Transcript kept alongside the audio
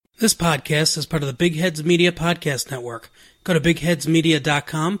This podcast is part of the Big Heads Media Podcast Network. Go to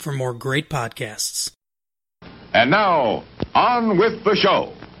bigheadsmedia.com for more great podcasts. And now, on with the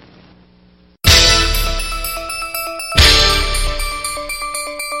show.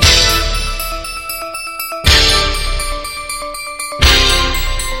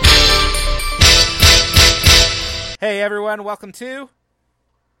 Hey everyone, welcome to...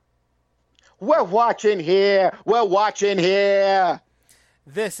 We're watching here.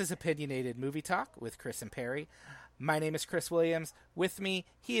 This is Opinionated Movie Talk with Chris and Perry. My name is Chris Williams. With me,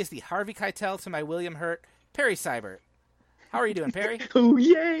 he is the Harvey Keitel to my William Hurt, Perry Seibert. How are you doing, Perry? Oh,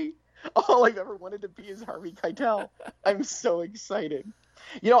 yay. All I've ever wanted to be is Harvey Keitel. I'm so excited.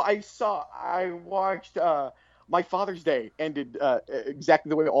 You know, I watched my Father's Day ended exactly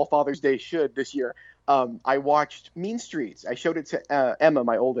the way all Father's Day should this year. I watched Mean Streets. I showed it to Emma,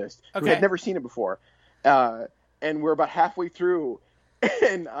 my oldest, who had never seen it before. And we're about halfway through.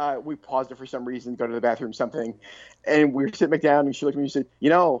 And we paused it for some reason, go to the bathroom, something. And we were sitting back down, and she looked at me and said, you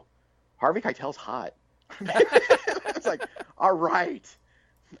know, Harvey Keitel's hot. It's like, all right.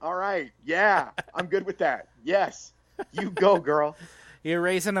 Yeah, I'm good with that. Yes, you go, girl. You're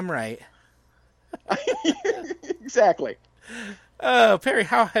raising them right. Exactly. Oh, Perry,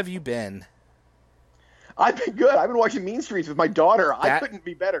 how have you been? I've been good. I've been watching Mean Streets with my daughter. I couldn't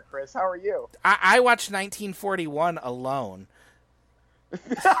be better, Chris. How are you? I watched 1941 alone.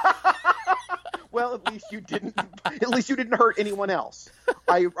 Well, at least you didn't hurt anyone else.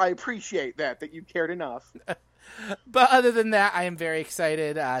 I appreciate that you cared enough. But other than that, I am very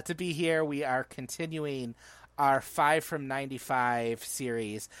excited to be here. We are continuing our 5 from 95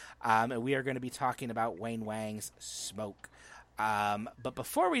 series, and we are going to be talking about Wayne Wang's Smoke. But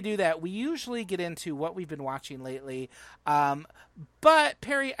before we do that, we usually get into what we've been watching lately. But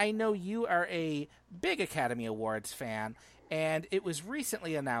Perry, I know you are a big Academy Awards fan. And it was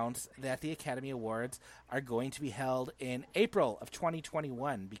recently announced that the Academy Awards are going to be held in April of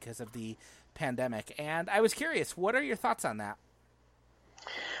 2021 because of the pandemic. And I was curious, what are your thoughts on that?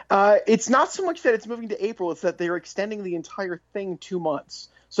 It's not so much that it's moving to April, it's that they're extending the entire thing 2 months.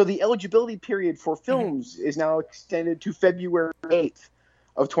 So the eligibility period for films is now extended to February 8th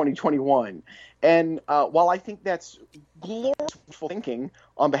of 2021. And while I think that's glorious thinking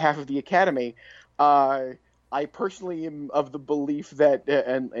on behalf of the Academy, I personally am of the belief that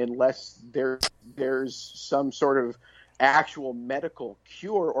unless there's some sort of actual medical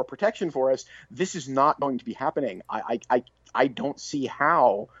cure or protection for us, this is not going to be happening. I don't see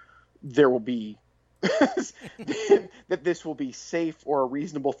how there will be that this will be safe or a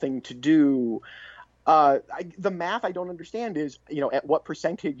reasonable thing to do. The math I don't understand is, at what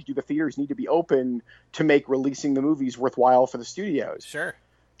percentage do the theaters need to be open to make releasing the movies worthwhile for the studios? Sure.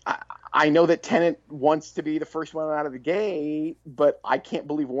 I know that Tenet wants to be the first one out of the gate, but I can't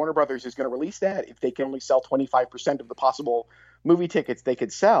believe Warner Brothers is going to release that if they can only sell 25% of the possible movie tickets they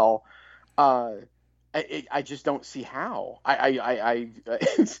could sell. I just don't see how.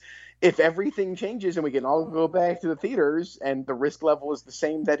 If everything changes and we can all go back to the theaters and the risk level is the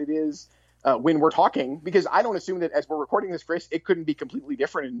same that it is when we're talking, because I don't assume that as we're recording this, Chris, it couldn't be completely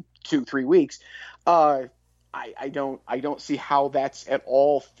different in 2-3 weeks. I don't see how that's at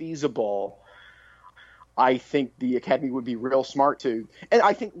all feasible. I think the Academy would be real smart to, and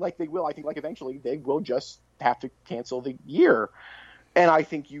I think eventually they will just have to cancel the year. And I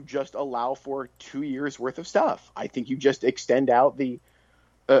think you just allow for 2 years worth of stuff. I think you just extend out the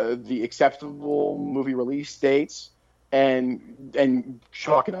acceptable movie release dates and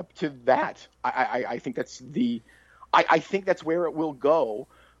chalk it up to that. I think that's where it will go.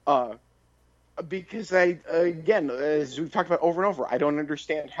 Because again, as we've talked about over and over, I don't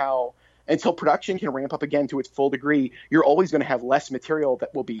understand how, until production can ramp up again to its full degree, you're always going to have less material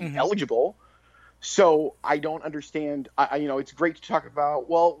that will be eligible. So I don't understand. It's great to talk about,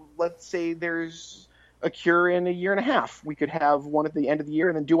 well, let's say there's a cure in a year and a half. We could have one at the end of the year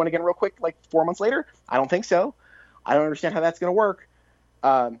and then do one again real quick, like 4 months later. I don't think so. I don't understand how that's going to work.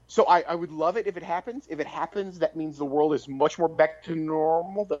 So I would love it if it happens. If it happens, that means the world is much more back to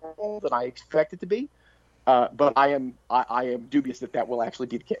normal than I expect it to be. But I am dubious that will actually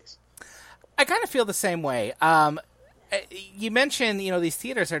be the case. I kind of feel the same way. You mentioned, these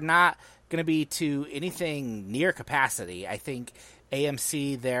theaters are not going to be to anything near capacity. I think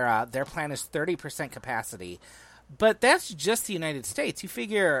AMC, their plan is 30% capacity. But that's just the United States. You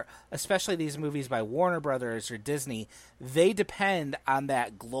figure, especially these movies by Warner Brothers or Disney, they depend on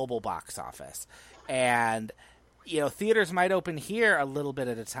that global box office. And, theaters might open here a little bit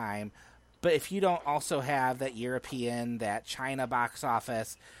at a time, but if you don't also have that European, that China box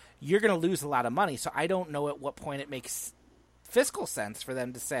office, you're going to lose a lot of money. So I don't know at what point it makes fiscal sense for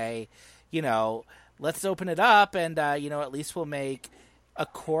them to say, let's open it up and, at least we'll make a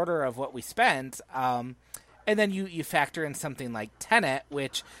quarter of what we spent. And then you factor in something like Tenet,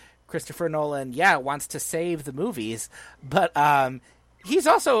 which Christopher Nolan, wants to save the movies, but he's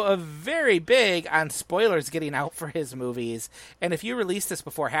also very big on spoilers getting out for his movies. And if you release this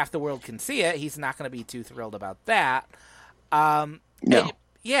before half the world can see it, he's not going to be too thrilled about that. No.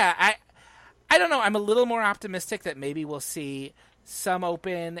 I don't know. I'm a little more optimistic that maybe we'll see some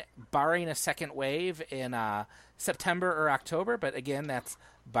open, barring a second wave in September or October. But again, that's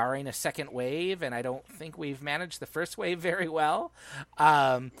barring a second wave, and I don't think we've managed the first wave very well.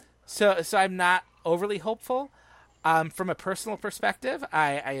 So I'm not overly hopeful. From a personal perspective,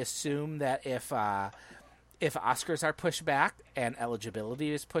 I assume that if Oscars are pushed back and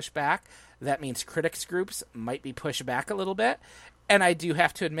eligibility is pushed back, that means critics groups might be pushed back a little bit. And I do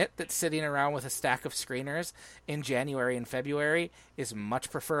have to admit that sitting around with a stack of screeners in January and February is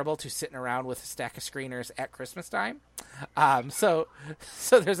much preferable to sitting around with a stack of screeners at Christmas time. So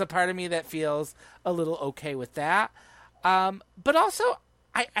there's a part of me that feels a little okay with that. But also,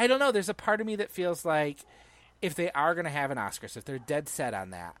 I don't know, there's a part of me that feels like if they are going to have an Oscars, if they're dead set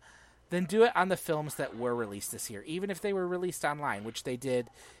on that, then do it on the films that were released this year, even if they were released online, which they did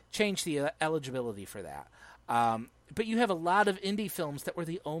change the eligibility for that. But you have a lot of indie films that were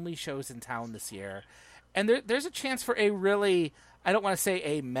the only shows in town this year. And there's a chance for a really, I don't want to say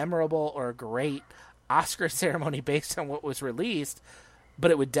a memorable or great Oscar ceremony based on what was released,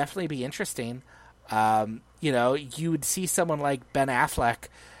 but it would definitely be interesting. You would see someone like Ben Affleck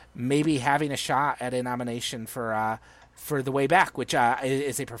maybe having a shot at a nomination for The Way Back, which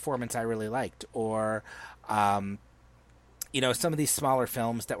is a performance I really liked. Or, some of these smaller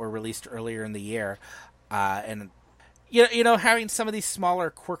films that were released earlier in the year. And having some of these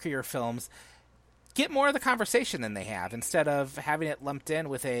smaller, quirkier films get more of the conversation than they have, instead of having it lumped in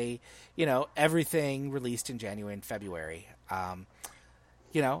with everything released in January and February.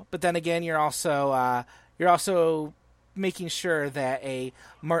 But then again, you're also making sure that a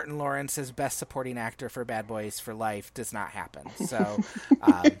Martin Lawrence as Best Supporting Actor for Bad Boys for Life does not happen. So,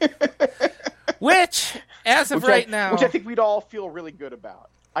 which I think we'd all feel really good about.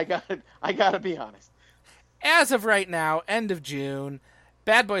 I gotta be honest. As of right now, end of June,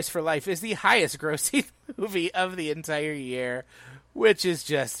 Bad Boys for Life is the highest grossing movie of the entire year, which is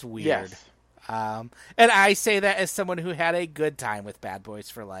just weird. Yes. And I say that as someone who had a good time with Bad Boys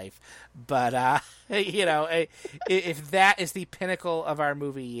for Life. But, if that is the pinnacle of our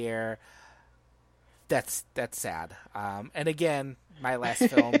movie year, that's sad. And again, my last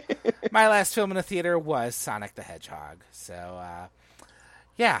film in the theater was Sonic the Hedgehog. So,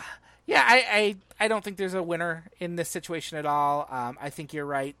 I don't think there's a winner in this situation at all. I think you're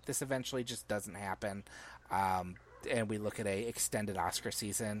right. This eventually just doesn't happen. And we look at a extended Oscar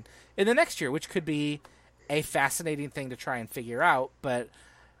season in the next year, which could be a fascinating thing to try and figure out. But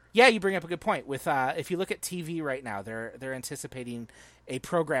yeah, you bring up a good point. With if you look at TV right now, they're anticipating a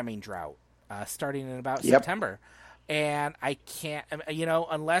programming drought starting in about September, and I can't,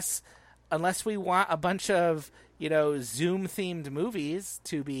 unless we want a bunch of Zoom themed movies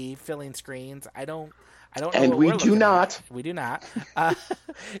to be filling screens, I don't know. And we do not. We do not. I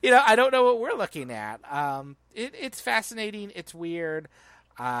don't know what we're looking at. It's fascinating. It's weird.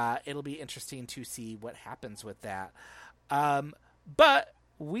 It'll be interesting to see what happens with that. But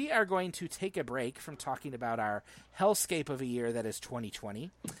we are going to take a break from talking about our hellscape of a year that is 2020.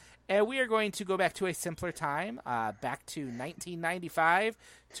 And we are going to go back to a simpler time, back to 1995,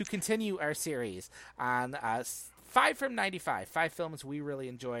 to continue our series on 5 from 95, 5 films we really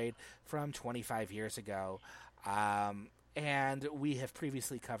enjoyed from 25 years ago. And we have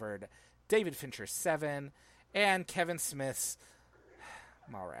previously covered David Fincher's Seven and Kevin Smith's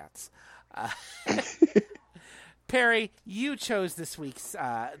Mallrats. Perry, you chose this week's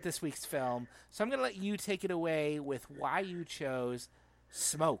film, so I'm going to let you take it away with why you chose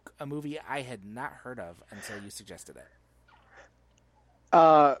Smoke, a movie I had not heard of until you suggested it.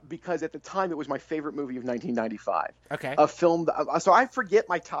 Because at the time it was my favorite movie of 1995. Okay. A film. So I forget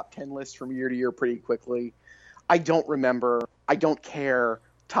my top 10 lists from year to year pretty quickly. I don't remember. I don't care.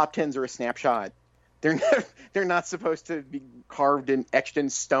 Top 10s are a snapshot. They're not supposed to be carved and etched in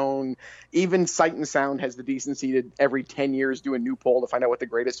stone. Even Sight and Sound has the decency to every 10 years do a new poll to find out what the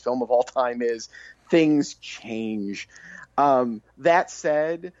greatest film of all time is. Things change. That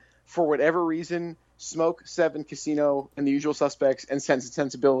said, for whatever reason, Smoke, Seven, Casino, and The Usual Suspects, and Sense and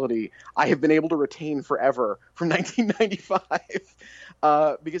Sensibility, I have been able to retain forever from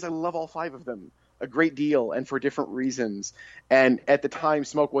 1995 because I love all 5 of them. a great deal and for different reasons. And at the time,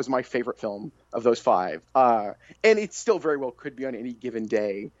 Smoke was my favorite film of those 5. And it still very well could be on any given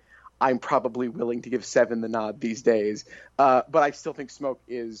day. I'm probably willing to give 7 the nod these days. But I still think Smoke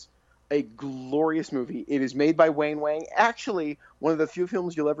is a glorious movie. It is made by Wayne Wang. Actually, one of the few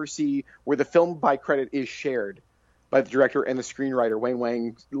films you'll ever see where the film by credit is shared by the director and the screenwriter. Wayne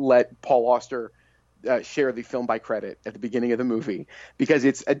Wang let Paul Auster share the film by credit at the beginning of the movie because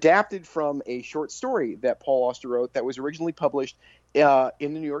it's adapted from a short story that Paul Auster wrote that was originally published in the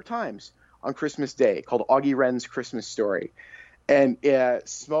New York Times on Christmas Day called Augie Wren's Christmas Story. And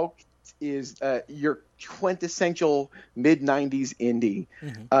Smoke is your quintessential mid-90s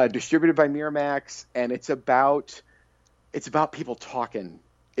indie, distributed by Miramax, and it's about people talking.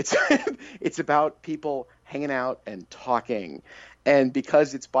 It's about people hanging out and talking. And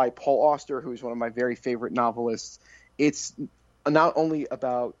because it's by Paul Auster, who is one of my very favorite novelists, it's not only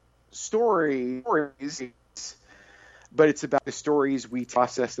about stories, but it's about the stories we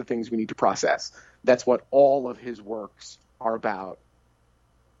process, the things we need to process. That's what all of his works are about.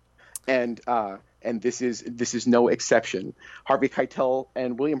 And this is no exception. Harvey Keitel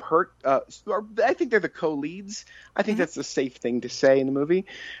and William Hurt, I think they're the co-leads. I think that's a safe thing to say in the movie.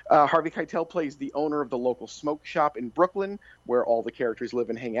 Harvey Keitel plays the owner of the local smoke shop in Brooklyn, where all the characters live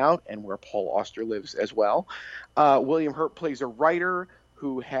and hang out, and where Paul Auster lives as well. William Hurt plays a writer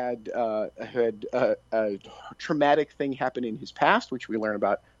who had a traumatic thing happen in his past, which we learn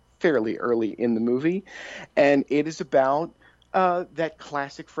about fairly early in the movie. And it is about that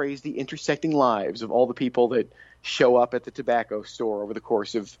classic phrase, the intersecting lives of all the people that show up at the tobacco store over the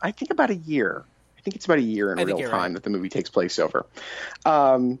course of, I think, about a year. I think it's about a year in real time that the movie takes place over.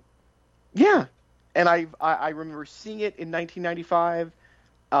 Yeah. And I remember seeing it in 1995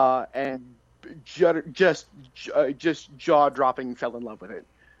 and just jaw-dropping fell in love with it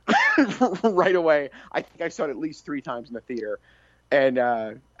right away. I think I saw it at least 3 times in the theater. And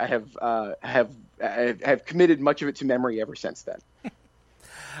I have committed much of it to memory ever since then.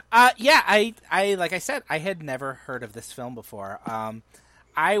 I like I said, I had never heard of this film before.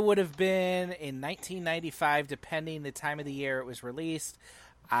 I would have been in 1995, depending the time of the year it was released.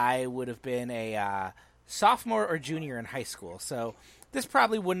 I would have been a sophomore or junior in high school. So this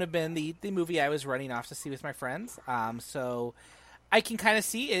probably wouldn't have been the movie I was running off to see with my friends. So I can kind of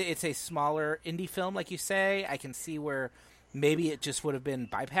see it's a smaller indie film, like you say. I can see where maybe it just would have been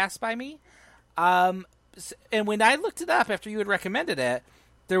bypassed by me. And when I looked it up after you had recommended it,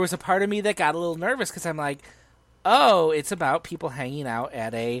 there was a part of me that got a little nervous because I'm like, oh, it's about people hanging out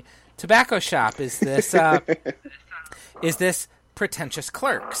at a tobacco shop. Is this pretentious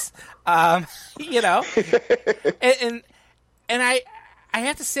Clerks? You know? And I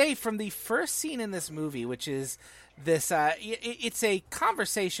have to say, from the first scene in this movie, which is this, it's a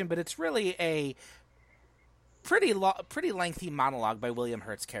conversation, but it's really a pretty lengthy monologue by William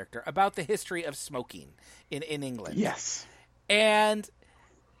Hurt's character about the history of smoking in England. Yes. And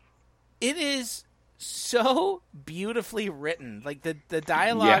it is so beautifully written. Like the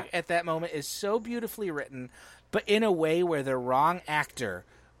dialogue at that moment is so beautifully written, but in a way where the wrong actor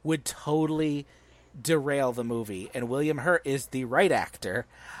would totally derail the movie. And William Hurt is the right actor.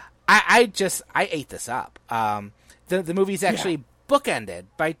 I ate this up. The movie's actually bookended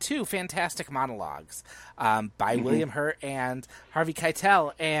by 2 fantastic monologues by William Hurt and Harvey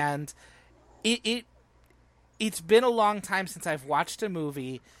Keitel, and it's been a long time since I've watched a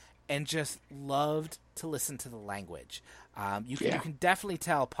movie and just loved to listen to the language. You can definitely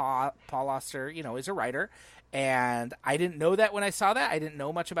tell Paul Auster, is a writer, and I didn't know that when I saw that. I didn't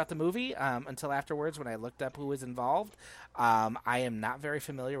know much about the movie until afterwards when I looked up who was involved. I am not very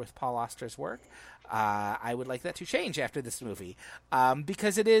familiar with Paul Auster's work. I would like that to change after this movie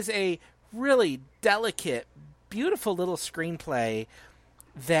because it is a really delicate, beautiful little screenplay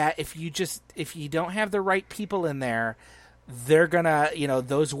that if you don't have the right people in there, they're gonna,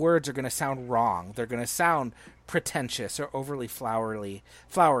 those words are gonna sound wrong. They're gonna sound pretentious or overly flowery.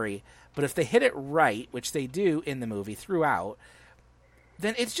 But if they hit it right, which they do in the movie throughout,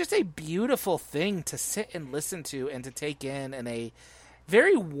 then it's just a beautiful thing to sit and listen to and to take in a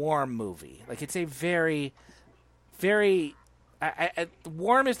very warm movie. Like, it's a very, very...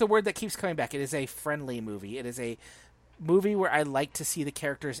 warm is the word that keeps coming back. It is a friendly movie. It is a movie where I like to see the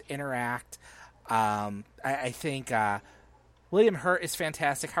characters interact. I think William Hurt is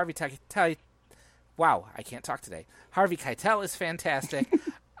fantastic. Harvey Keitel... Wow, I can't talk today. Harvey Keitel is fantastic.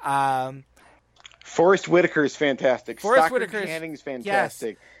 Forrest Whitaker is fantastic. Forrest Whitaker Channing's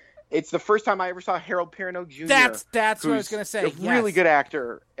fantastic. Yes. It's the first time I ever saw Harold Perrineau Jr. That's what I was going to say. A really good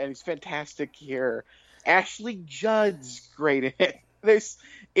actor, and he's fantastic here. Ashley Judd's great in it.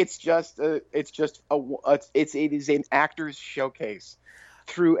 It's just it is an actor's showcase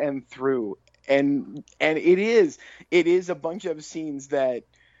through and through, and it is a bunch of scenes that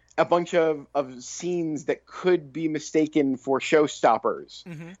could be mistaken for showstoppers,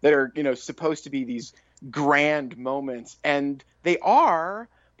 that are supposed to be these grand moments, and they are,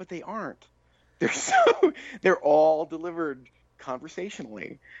 but they aren't. They're all delivered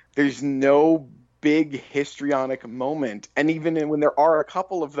conversationally. There's no big histrionic moment, and even when there are a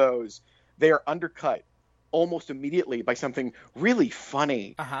couple of those, they are undercut almost immediately by something really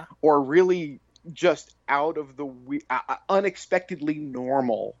funny or really just out of the unexpectedly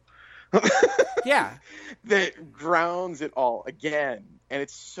normal. Yeah, that grounds it all again, and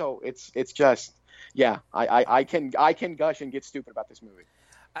it's just I can gush and get stupid about this movie.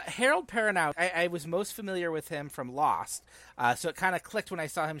 Harold Perrineau, I was most familiar with him from Lost, so it kind of clicked when I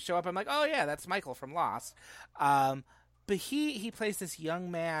saw him show up. I'm like, oh yeah, that's Michael from Lost. But he plays this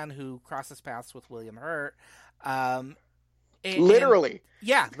young man who crosses paths with William Hurt. Literally.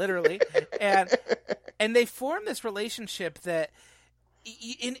 Literally. and they form this relationship that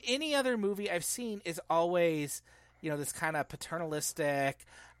in any other movie I've seen is always, this kind of paternalistic,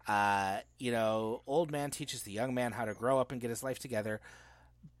 old man teaches the young man how to grow up and get his life together.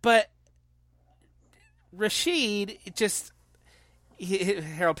 But Rashid,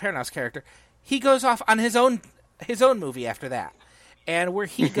 Harold Perrineau's character, he goes off on his own movie after that, and where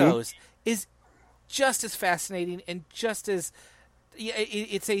he goes is just as fascinating and just as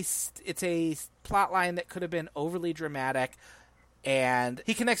it's a plot line that could have been overly dramatic. And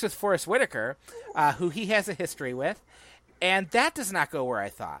he connects with Forrest Whitaker, who he has a history with, and that does not go where I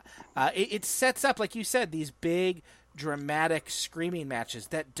thought. It sets up, like you said, these big, dramatic screaming matches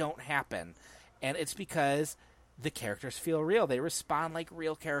that don't happen, and it's because the characters feel real. They respond like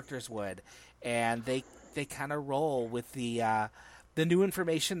real characters would, and they kind of roll with the new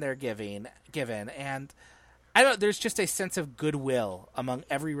information they're given. And I don't. There's just a sense of goodwill among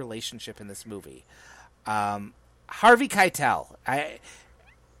every relationship in this movie. Harvey Keitel, I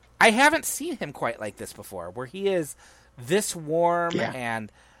haven't seen him quite like this before, where he is this warm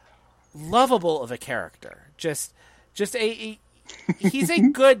and lovable of a character. Just he's a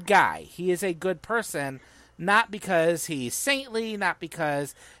good guy. He is a good person, not because he's saintly, not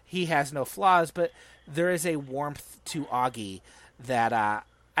because he has no flaws, but there is a warmth to Augie that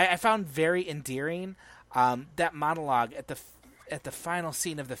I found very endearing. That monologue at the final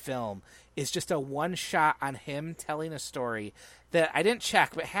scene of the film is just a one shot on him telling a story that I didn't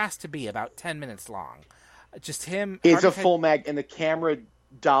check, but has to be about 10 minutes long. Just him. It's a full mag, and the camera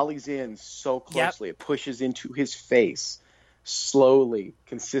dollies in so closely. It pushes into his face slowly,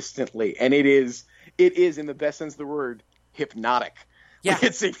 consistently, and it is in the best sense of the word hypnotic. Yeah,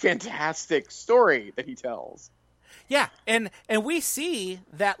 it's a fantastic story that he tells. Yeah, and we see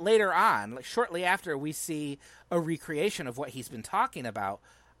that later on, like shortly after, we see a recreation of what he's been talking about.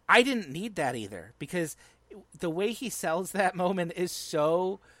 I didn't need that either, because the way he sells that moment is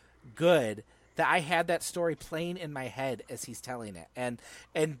so good that I had that story playing in my head as he's telling it. And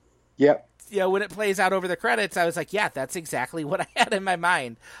yep. When it plays out over the credits, I was like, yeah, that's exactly what I had in my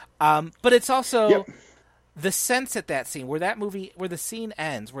mind. But it's also the sense at that scene where the scene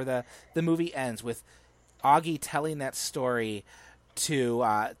ends, where the movie ends with Augie telling that story to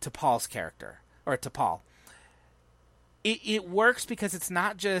Paul's character, or to Paul. It works because it's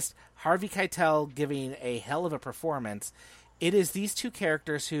not just Harvey Keitel giving a hell of a performance. It is these two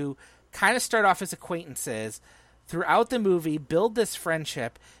characters who kind of start off as acquaintances, throughout the movie build this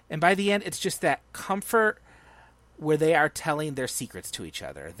friendship, and by the end it's just that comfort where they are telling their secrets to each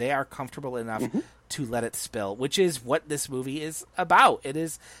other. They are comfortable enough to let it spill, which is what this movie is about. It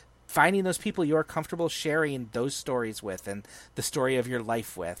is finding those people you're comfortable sharing those stories with and the story of your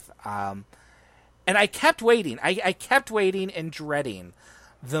life with. And I kept waiting. I kept waiting and dreading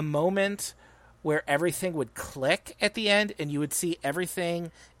the moment where everything would click at the end and you would see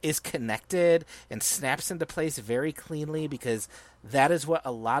everything is connected and snaps into place very cleanly, because that is what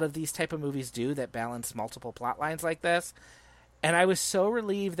a lot of these type of movies do that balance multiple plot lines like this. And I was so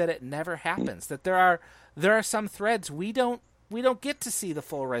relieved that it never happens, that there are some threads we don't get to see the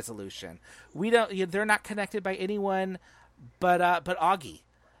full resolution. They're not connected by anyone but Augie.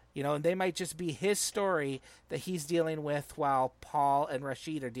 And they might just be his story that he's dealing with while Paul and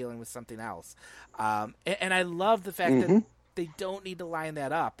Rashid are dealing with something else. And I love the fact that they don't need to line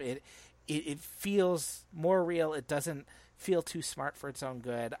that up. It feels more real. It doesn't feel too smart for its own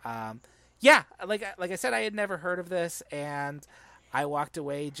good. Like I said, I had never heard of this, and I walked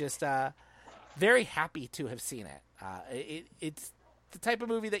away just very happy to have seen it. It's the type of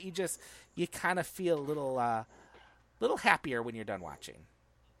movie that you kind of feel a little happier when you're done watching.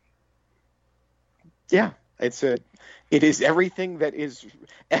 Yeah, it is everything that is,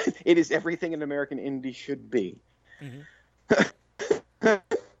 it is everything an American indie should be. Mm-hmm.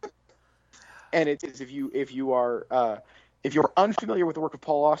 And it is, if you are unfamiliar with the work of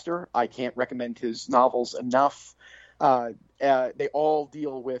Paul Auster, I can't recommend his novels enough. They all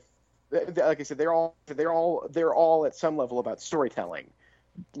deal with, like I said, they're all at some level about storytelling,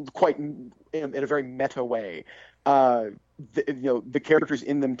 quite in a very meta way. The characters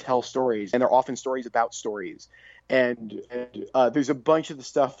in them tell stories, and they're often stories about stories. And there's a bunch of the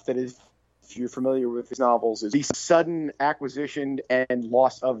stuff that is, if you're familiar with his novels, is the sudden acquisition and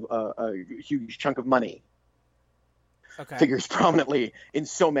loss of a huge chunk of money. Okay. Figures prominently in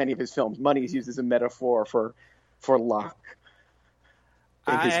so many of his films. Money is used as a metaphor for luck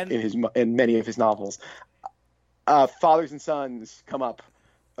in many of his novels. Fathers and sons come up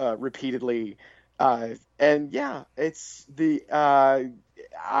repeatedly. And yeah, it's the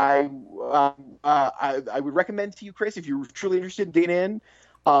I would recommend to you, Chris, if you're truly interested in digging in.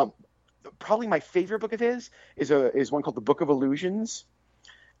 Probably my favorite book of his is one called The Book of Illusions.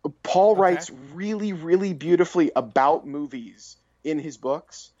 Paul writes really, really beautifully about movies in his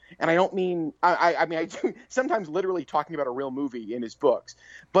books, and I don't mean I mean I do sometimes literally talking about a real movie in his books,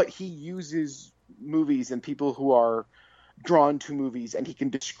 but he uses movies and people who are drawn to movies, and he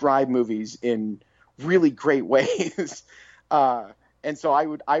can describe movies in really great ways. And so I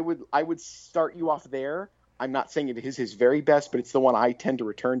would start you off there. I'm not saying it is his very best, but it's the one I tend to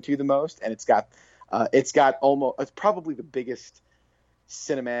return to the most, and it's probably the biggest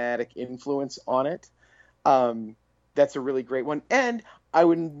cinematic influence on it. That's a really great one. And I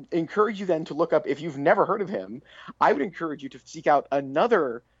would encourage you then to look up, if you've never heard of him, I would encourage you to seek out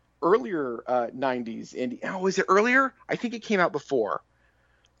another earlier 90s indie. Oh, was it earlier? I think it came out before.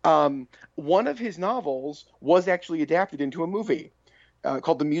 One of his novels was actually adapted into a movie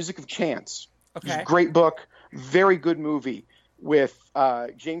called The Music of Chance. Okay. Great book, very good movie with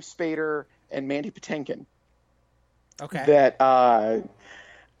James Spader and Mandy Patinkin. Okay. That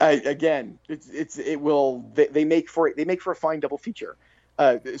again, they make for a fine double feature.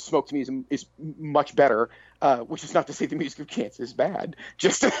 Smoke to me is much better, which is not to say The Music of Chance is bad.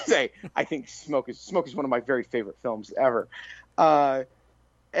 Just to say, I think Smoke is one of my very favorite films ever.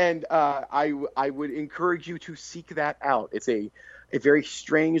 And I would encourage you to seek that out. It's a very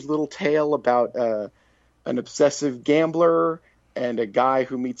strange little tale about an obsessive gambler and a guy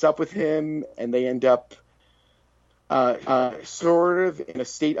who meets up with him, and they end up sort of in a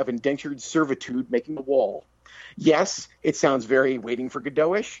state of indentured servitude, making a wall. Yes, it sounds very Waiting for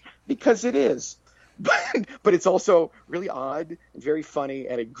Godot-ish, because it is. But it's also really odd and very funny,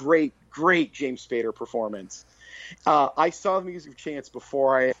 and a great, great James Spader performance. I saw The Music of Chance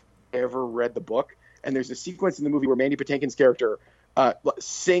before I ever read the book, and there's a sequence in the movie where Mandy Patinkin's character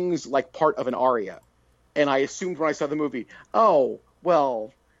sings like part of an aria. And I assumed when I saw the movie, oh,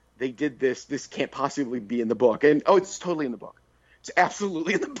 well, they did this. This can't possibly be in the book. And, oh, it's totally in the book. It's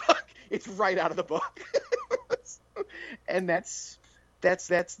absolutely in the book. It's right out of the book. And that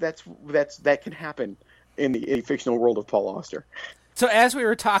can happen in the fictional world of Paul Auster. So as we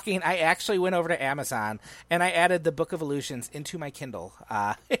were talking, I actually went over to Amazon and I added The Book of Illusions into my Kindle.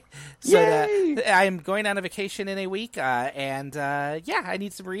 I'm going on a vacation in a week, and I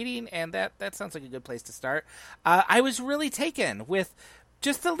need some reading, and that sounds like a good place to start. I was really taken with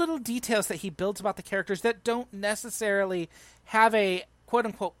just the little details that he builds about the characters that don't necessarily have a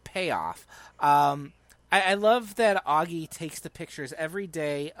quote-unquote payoff. I love that Augie takes the pictures every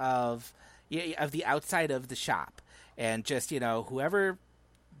day of the outside of the shop. And just, whoever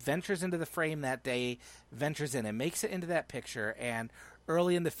ventures into the frame that day ventures in and makes it into that picture. And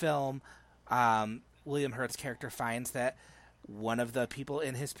early in the film, William Hurt's character finds that one of the people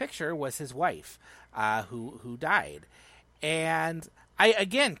in his picture was his wife, who died. And I,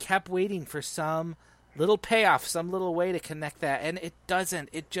 again, kept waiting for some little payoff, some little way to connect that. And it doesn't.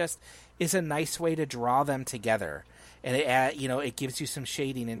 It just is a nice way to draw them together. And it gives you some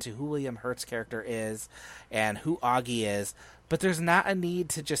shading into who William Hurt's character is and who Augie is. But there's not a need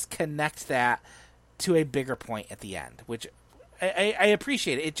to just connect that to a bigger point at the end, which I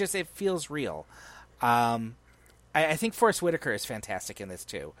appreciate it. It feels real. I think Forrest Whitaker is fantastic in this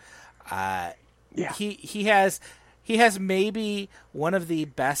too. He has maybe one of the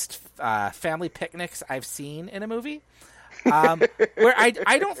best family picnics I've seen in a movie, where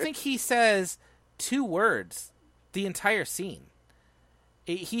I don't think he says 2 words the entire scene.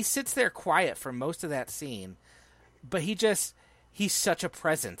 He sits there quiet for most of that scene, but he's such a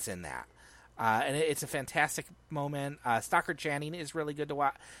presence in that. And it's a fantastic moment. Stockard Channing is really good to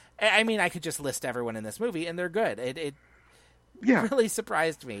watch. I mean, I could just list everyone in this movie, and they're good. Yeah. really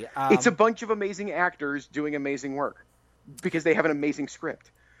surprised me. It's a bunch of amazing actors doing amazing work because they have an amazing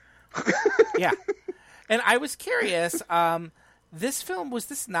script. Yeah. And I was curious, this film, was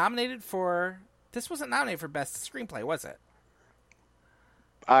this nominated for... This wasn't nominated for Best Screenplay, was it?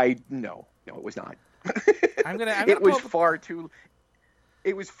 No, it was not. I'm gonna it was far too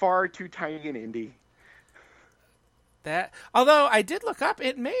tiny and indie. That, although I did look up,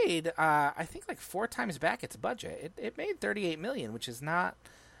 it made I think like 4 times back its budget. It made $38 million, which is not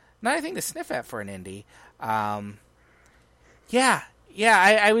anything to sniff at for an indie. I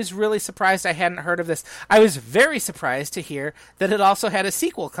was really surprised I hadn't heard of this. I was very surprised to hear that it also had a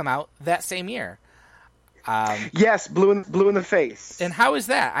sequel come out that same year. Yes, Blue in the Face. And how is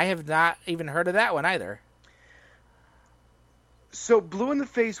that? I have not even heard of that one either. So Blue in the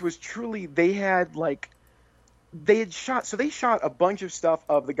Face was truly, they shot a bunch of stuff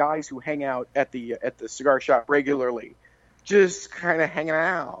of the guys who hang out at the cigar shop regularly, just kind of hanging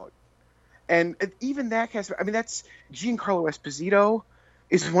out. And even that cast, I mean, that's Giancarlo Esposito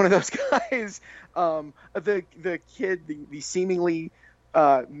is one of those guys. The kid, the seemingly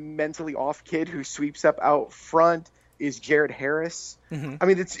mentally off kid who sweeps up out front is Jared Harris. Mm-hmm. I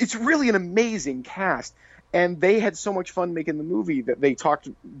mean, it's really an amazing cast. And they had so much fun making the movie that they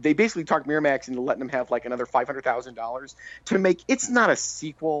basically talked Miramax into letting them have like another $500,000 to make. It's not a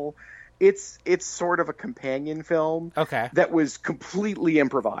sequel. It's sort of a companion film. Okay. That was completely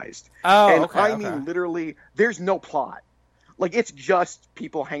improvised. Oh, and okay. I mean, literally, there's no plot. Like, it's just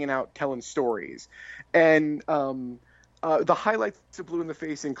people hanging out telling stories. And the highlights of Blue in the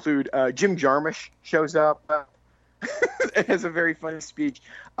Face include Jim Jarmusch shows up and has a very funny speech.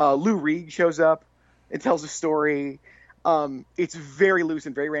 Lou Reed shows up and tells a story. It's very loose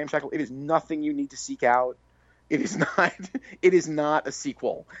and very ramshackle. It is nothing you need to seek out. It is not a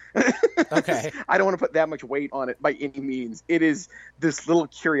sequel. Okay. I don't want to put that much weight on it by any means. It is this little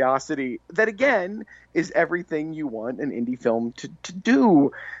curiosity that, again, is everything you want an indie film to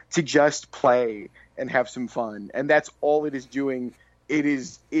do, to just play and have some fun. And that's all it is doing. It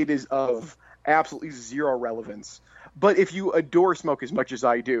is of absolutely zero relevance. But if you adore Smoke as much as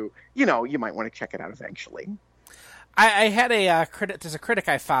I do, you might want to check it out eventually. I had a critic. There's a critic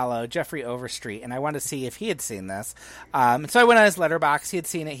I follow, Jeffrey Overstreet, and I wanted to see if he had seen this. So I went on his Letterboxd. He had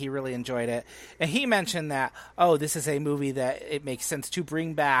seen it. He really enjoyed it, and he mentioned that this is a movie that it makes sense to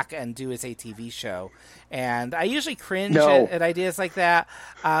bring back and do as a TV show. And I usually cringe at ideas like that,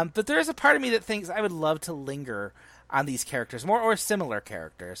 but there is a part of me that thinks I would love to linger on these characters, more or similar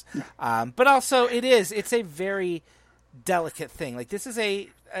characters. But also, it's a very delicate thing. Like, this is I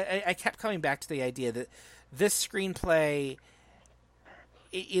kept coming back to the idea that this screenplay,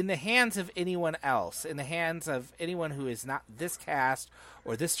 in the hands of anyone else, in the hands of anyone who is not this cast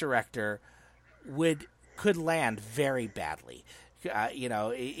or this director, could land very badly.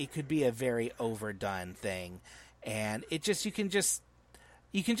 It could be a very overdone thing, and you can just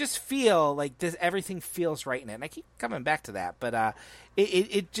feel like this. Everything feels right in it, and I keep coming back to that. But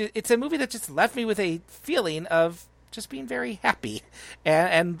it's a movie that just left me with a feeling of just being very happy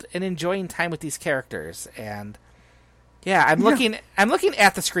and enjoying time with these characters. And yeah, I'm looking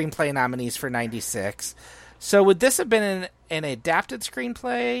at the screenplay nominees for 96. So would this have been an adapted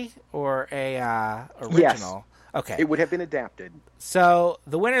screenplay or a original? Yes. Okay. It would have been adapted. So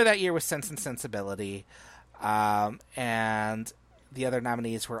the winner that year was Sense and Sensibility. And the other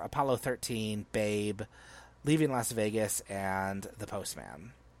nominees were Apollo 13, Babe, Leaving Las Vegas, and The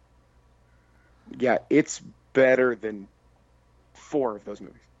Postman. Yeah, it's better than 4 of those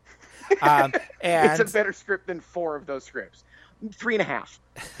movies. And it's a better script than 4 of those scripts.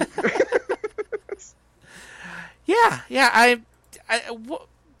 3.5. Yeah.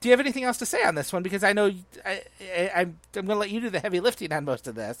 Do you have anything else to say on this one? Because I know I'm going to let you do the heavy lifting on most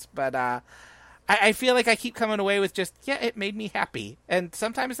of this, but I feel like I keep coming away with just, it made me happy, and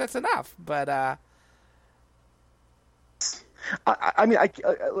sometimes that's enough. But I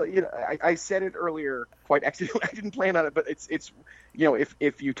said it earlier quite accidentally. I didn't plan on it, but it's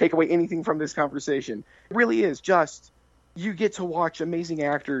if you take away anything from this conversation, it really is just you get to watch amazing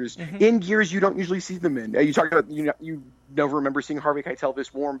actors in gears you don't usually see them in. You talk about you never remember seeing Harvey Keitel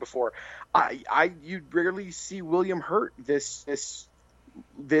this warm before. You rarely see William Hurt this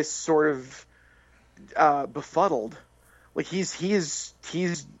sort of befuddled. Like he's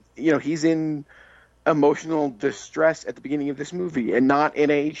in emotional distress at the beginning of this movie, and not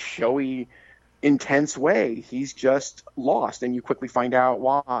in a showy, intense way. He's just lost, and you quickly find out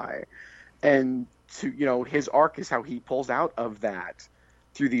why. And his arc is how he pulls out of that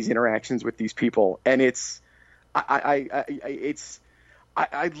through these interactions with these people. And I'd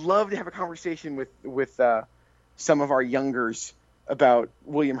love to have a conversation with some of our youngers about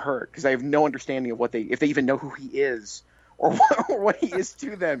William Hurt, because I have no understanding of if they even know who he is or what he is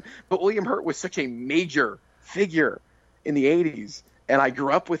to them. But William Hurt was such a major figure in the 80s, and I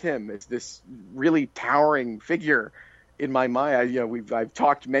grew up with him as this really towering figure in my mind. I've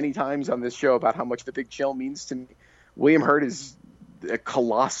talked many times on this show about how much The Big Chill means to me. William Hurt is a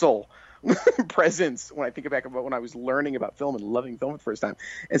colossal presence when I think back about when I was learning about film and loving film for the first time.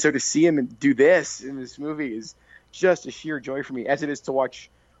 And so to see him and do this in this movie is just a sheer joy for me, as it is to watch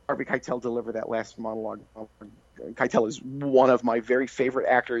Harvey Keitel deliver that last monologue. Keitel is one of my very favorite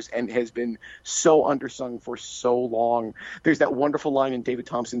actors and has been to undersung for so long. There's that wonderful line in David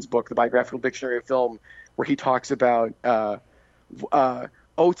Thompson's book, The Biographical Dictionary of Film, where he talks about, to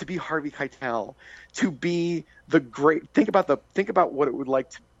be Harvey Keitel, to be the great. Think about what it would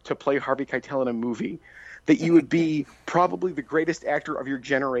like to play Harvey Keitel in a movie. That you would be probably the greatest actor of your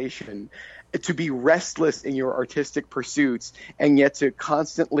generation, to be restless in your artistic pursuits, and yet to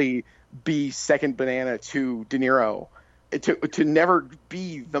constantly be second banana to De Niro, to never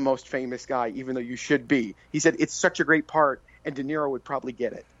be the most famous guy, even though you should be. He said it's such a great part, and De Niro would probably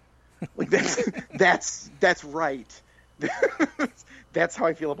get it. Like that's right. That's how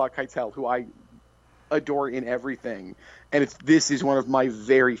I feel about Keitel, who I adore in everything, and this is one of my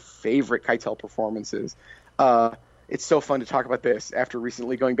very favorite Keitel performances. It's so fun to talk about this after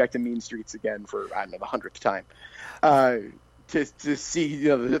recently going back to Mean Streets again for, I don't know, the 100th time. To see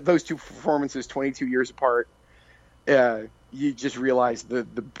those two performances 22 years apart, you just realize the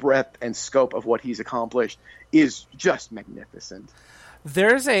breadth and scope of what he's accomplished is just magnificent.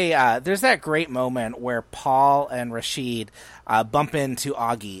 There's that great moment where Paul and Rashid bump into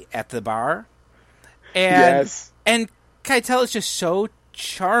Augie at the bar, and Keitel is just so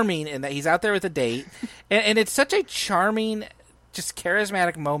charming in that he's out there with a date, and it's such a charming, just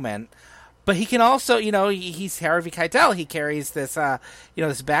charismatic moment. But he can also, he's Harvey Keitel. He carries this,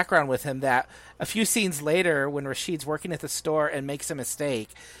 this background with him that a few scenes later, when Rashid's working at the store and makes a mistake,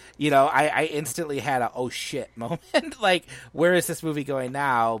 I instantly had a oh shit moment. Like, where is this movie going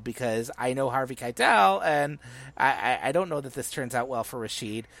now? Because I know Harvey Keitel, and I don't know that this turns out well for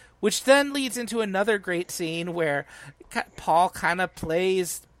Rashid. Which then leads into another great scene where Paul kind of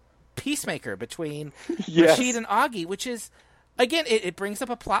plays peacemaker between Rashid and Augie, which is, again, it brings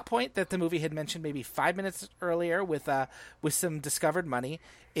up a plot point that the movie had mentioned maybe 5 minutes earlier with some discovered money.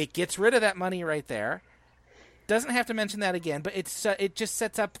 It gets rid of that money right there. Doesn't have to mention that again, but it just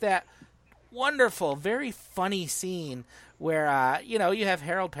sets up that wonderful, very funny scene where you have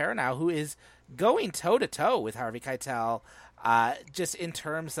Harold Perrineau, who is going toe to toe with Harvey Keitel, just in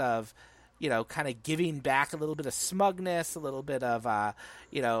terms of kind of giving back a little bit of smugness, a little bit of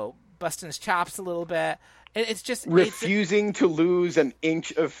busting his chops a little bit. It's just refusing to lose an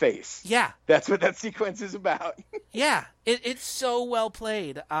inch of face. Yeah, that's what that sequence is about. Yeah, it's so well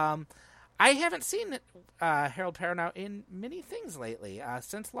played. I haven't seen Harold Perrineau in many things lately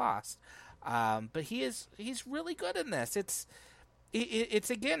since Lost, but he's really good in this. It's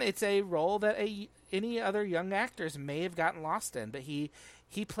a role that any other young actors may have gotten lost in, but he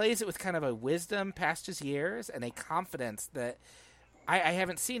plays it with kind of a wisdom past his years and a confidence that I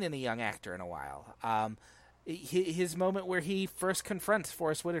haven't seen in a young actor in a while. His moment where he first confronts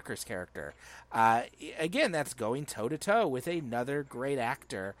Forrest Whitaker's character, again, that's going toe to toe with another great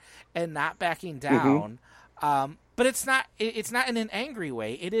actor and not backing down. Mm-hmm. But it's not in an angry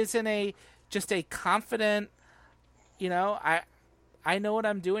way. It is in just a confident, I know what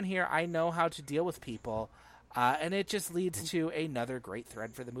I'm doing here. I know how to deal with people, and it just leads to another great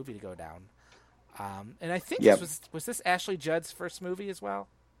thread for the movie to go down. And I think was this Ashley Judd's first movie as well?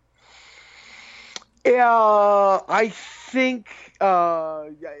 I think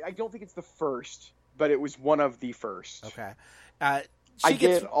I don't think it's the first, but it was one of the first. Okay.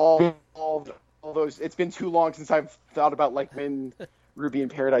 Get all those. It's been too long since I've thought about like when Ruby in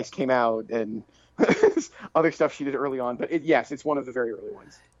Paradise came out and other stuff she did early on. But it's one of the very early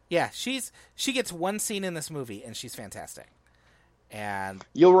ones. Yeah, she gets one scene in this movie and she's fantastic. And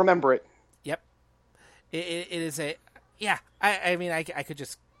you'll remember it. Yep. It is a I mean I could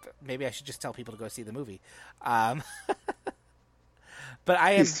just. Maybe I should just tell people to go see the movie. But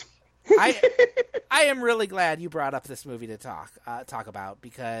I am really glad you brought up this movie to talk about,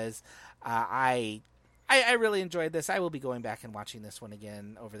 because I really enjoyed this. I will be going back and watching this one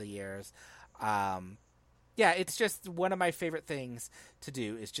again over the years. It's just one of my favorite things to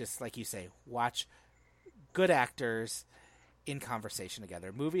do is just, like you say, watch good actors in conversation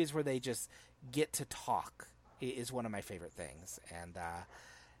together. Movies where they just get to talk is one of my favorite things. And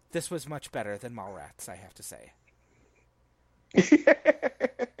this was much better than Mallrats, I have to say.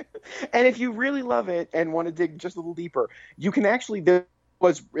 And if you really love it and want to dig just a little deeper, you can actually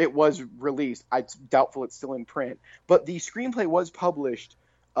it was released. It's doubtful it's still in print, but the screenplay was published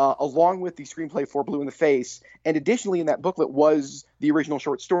along with the screenplay for Blue in the Face, and additionally in that booklet was the original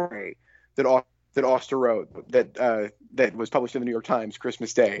short story that Auster wrote that was published in the New York Times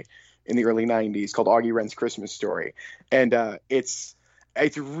Christmas Day in the early 90s, called Augie Wren's Christmas Story. And it's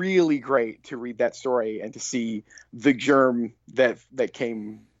really great to read that story and to see the germ that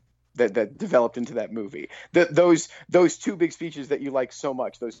developed into that movie. Those two big speeches that you like so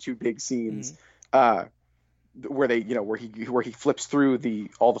much, those two big scenes, where he flips through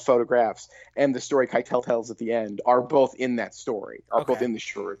all the photographs, and the story Keitel tells at the end are both in that story, both in the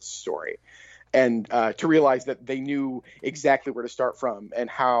short story. And to realize that they knew exactly where to start from and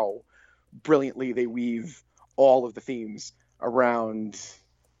how brilliantly they weave all of the themes around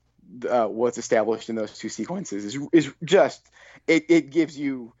what's established in those two sequences is just it gives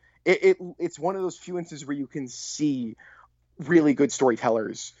you it's one of those few instances where you can see really good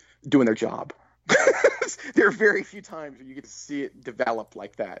storytellers doing their job. There are very few times where you get to see it develop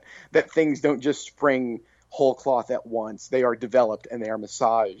like that things don't just spring whole cloth at once. They are developed and they are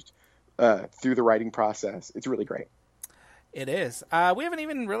massaged through the writing process. It's really great. It is. We haven't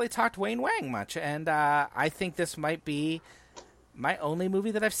even really talked Wayne Wang much, and I think this might be my only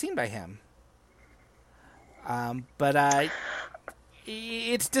movie that I've seen by him. But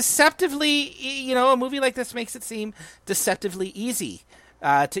it's deceptively, a movie like this makes it seem deceptively easy.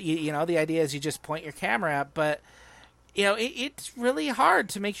 The idea is you just point your camera at, but it's really hard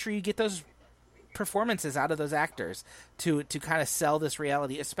to make sure you get those performances out of those actors to kind of sell this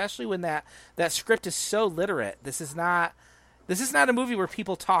reality, especially when that script is so literate. This is not a movie where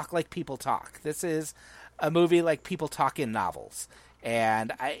people talk like people talk. This is a movie like people talk in novels,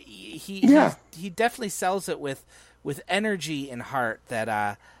 and he definitely sells it with energy and heart.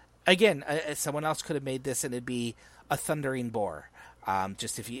 That again, someone else could have made this and it'd be a thundering bore.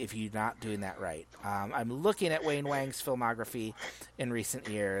 Just if you're not doing that right. I'm looking at Wayne Wang's filmography in recent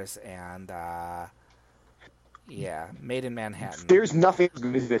years, and Made in Manhattan. There's nothing as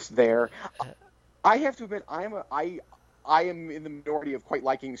good as this there. I have to admit, I am in the minority of quite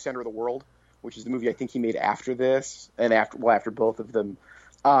liking Center of the World, which is the movie I think he made after this, and after both of them,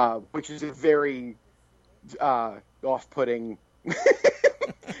 which is a very off-putting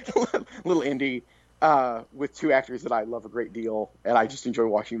little indie. With two actors that I love a great deal, and I just enjoy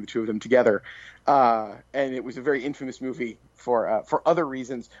watching the two of them together. And it was a very infamous movie for other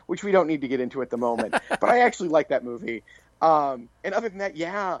reasons, which we don't need to get into at the moment. But I actually like that movie. And other than that,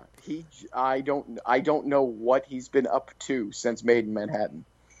 I don't know what he's been up to since Made in Manhattan.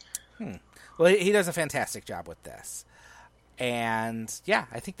 Well, he does a fantastic job with this, and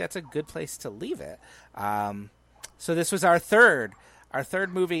I think that's a good place to leave it. So this was our third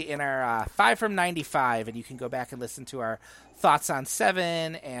movie in our 5 from 95, and you can go back and listen to our thoughts on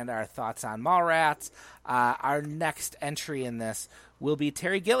Seven and our thoughts on Mallrats. Our next entry in this will be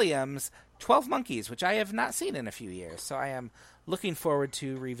Terry Gilliam's 12 Monkeys, which I have not seen in a few years, so I am looking forward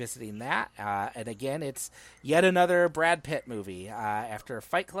to revisiting that. And again, it's yet another Brad Pitt movie. After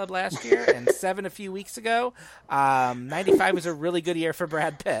Fight Club last year and Seven a few weeks ago, 95 was a really good year for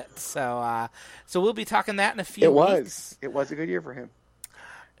Brad Pitt. So we'll be talking that in a few weeks. It was a good year for him.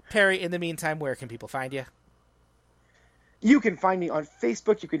 Perry, in the meantime, where can people find you? You can find me on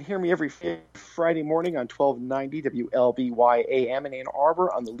Facebook. You can hear me every Friday morning on 1290 WLBY AM in Ann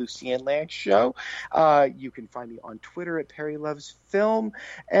Arbor on the Lucienne Land Show. You can find me on Twitter at Perry Loves Film.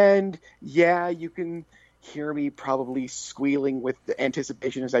 And you can hear me probably squealing with the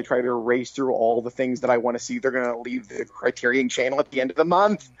anticipation as I try to race through all the things that I want to see. They're going to leave the Criterion Channel at the end of the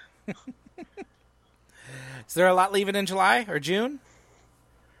month. Is there a lot leaving in July or June?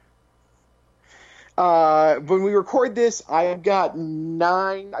 When we record this, I've got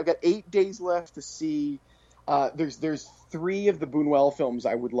 8 days left to see. There's 3 of the Buñuel films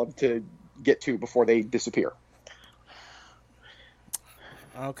I would love to get to before they disappear.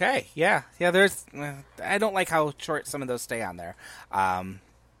 Okay, yeah. There's. I don't like how short some of those stay on there.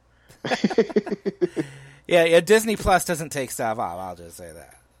 Disney Plus doesn't take stuff off. I'll just say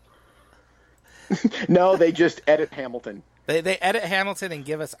that. No, they just edit Hamilton. They edit Hamilton and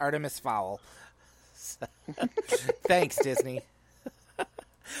give us Artemis Fowl. Thanks, Disney.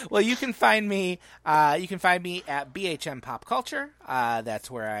 Well, you can find me at BHM Pop Culture.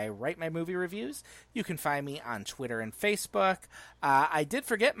 That's where I write my movie reviews. You can find me on Twitter and Facebook. I did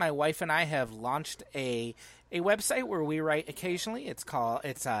forget, my wife and I have launched a website where we write occasionally. It's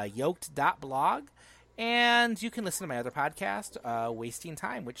yoked.blog. And you can listen to my other podcast, Wasting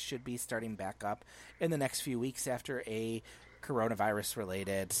Time, which should be starting back up in the next few weeks after a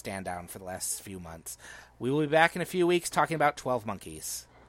coronavirus-related stand-down for the last few months. We will be back in a few weeks talking about 12 Monkeys.